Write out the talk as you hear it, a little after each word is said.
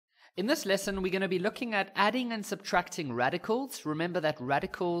In this lesson, we're going to be looking at adding and subtracting radicals. Remember that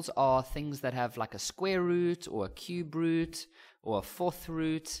radicals are things that have like a square root or a cube root or a fourth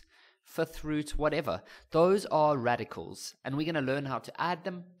root, fifth root, whatever. Those are radicals, and we're going to learn how to add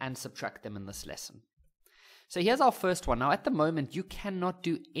them and subtract them in this lesson. So here's our first one. Now, at the moment, you cannot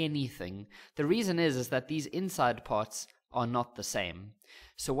do anything. The reason is that these inside parts are not the same.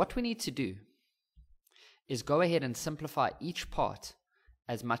 So what we need to do is go ahead and simplify each part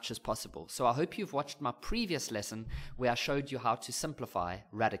as much as possible. So I hope you've watched my previous lesson where I showed you how to simplify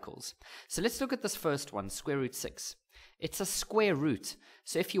radicals. So let's look at this first one, square root 6. It's a square root.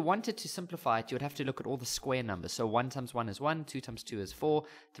 So if you wanted to simplify it, you would have to look at all the square numbers. So 1 times 1 is 1, 2 times 2 is 4,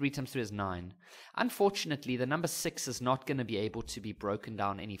 3 times 3 is 9. Unfortunately, the number 6 is not going to be able to be broken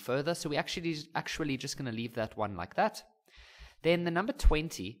down any further. So we actually just going to leave that one like that. Then the number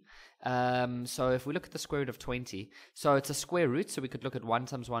 20, so if we look at the square root of 20, so it's a square root, so we could look at 1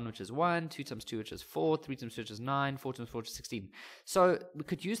 times 1, which is 1, 2 times 2, which is 4, 3 times 2, which is 9, 4 times 4, which is 16. So we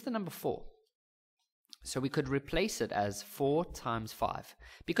could use the number 4. So we could replace it as 4 times 5,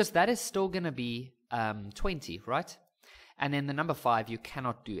 because that is still going to be 20, right? And then the number 5, you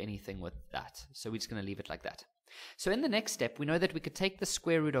cannot do anything with that. So we're just going to leave it like that. So in the next step, we know that we could take the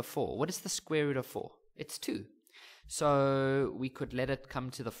square root of 4. What is the square root of 4? It's 2. So we could let it come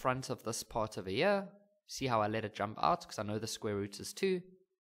to the front of this part over here. See how I let it jump out? Because I know the square root is 2.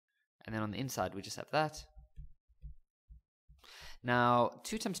 And then on the inside, we just have that. Now,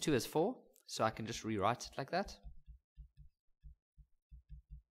 2 times 2 is 4. So I can just rewrite it like that.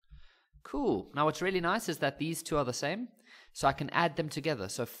 Cool. Now what's really nice is that these two are the same. So I can add them together.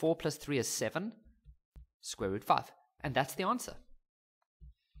 So 4 plus 3 is 7. Square root 5. And that's the answer.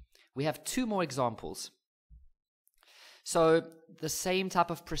 We have 2 more examples. So the same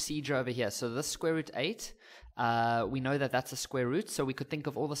type of procedure over here. So this square root 8, we know that that's a square root. So we could think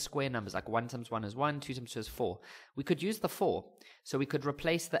of all the square numbers, like 1 times 1 is 1, 2 times 2 is 4. We could use the 4. So we could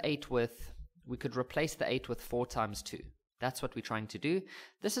replace the 8 with 4 times 2. That's what we're trying to do.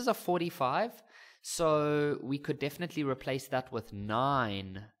 This is a 45. So we could definitely replace that with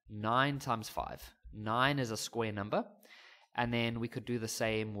 9. 9 times 5. 9 is a square number. And then we could do the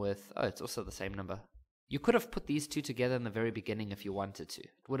same with, it's also the same number. You could have put these two together in the very beginning if you wanted to.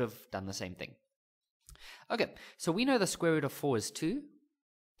 It would have done the same thing. Okay, so we know the square root of 4 is 2.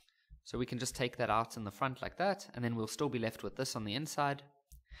 So we can just take that out in the front like that, and then we'll still be left with this on the inside.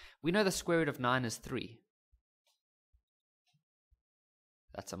 We know the square root of 9 is 3.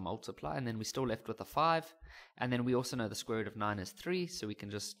 That's a multiply, and then we're still left with a 5. And then we also know the square root of 9 is 3, so we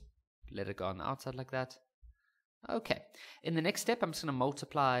can just let it go on the outside like that. Okay, in the next step, I'm just going to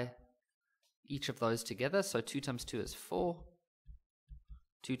multiply each of those together. So 2 times 2 is 4.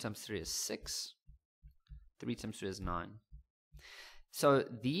 2 times 3 is 6. 3 times 3 is 9. So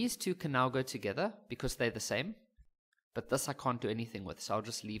these two can now go together because they're the same. But this I can't do anything with, so I'll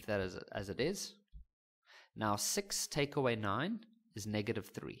just leave that as it is. Now 6 take away 9 is negative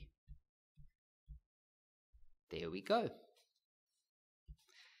 3. There we go.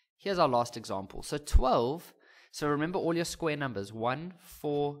 Here's our last example. So 12, so remember all your square numbers, 1,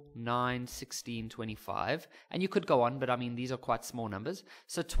 4, 9, 16, 25. And you could go on, but I mean, these are quite small numbers.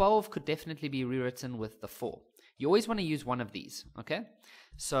 So 12 could definitely be rewritten with the 4. You always want to use one of these, okay?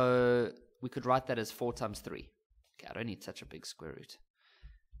 So we could write that as 4 times 3. Okay, I don't need such a big square root.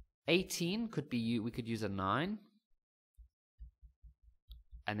 18 could be, we could use a 9.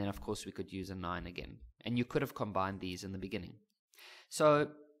 And then, of course, we could use a 9 again. And you could have combined these in the beginning. So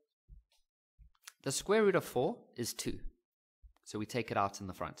the square root of 4 is 2. So we take it out in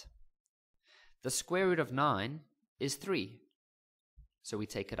the front. The square root of 9 is 3. So we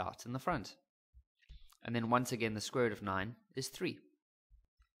take it out in the front. And then once again, the square root of 9 is 3.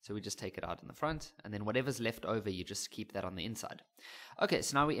 So we just take it out in the front. And then whatever's left over, you just keep that on the inside. Okay,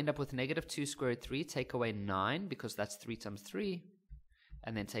 so now we end up with negative 2 square root 3. Take away 9, because that's 3 times 3.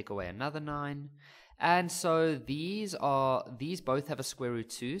 And then take away another 9. And so these both have a square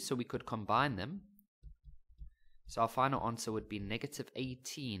root 2, so we could combine them. So our final answer would be negative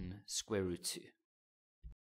 18 square root 2.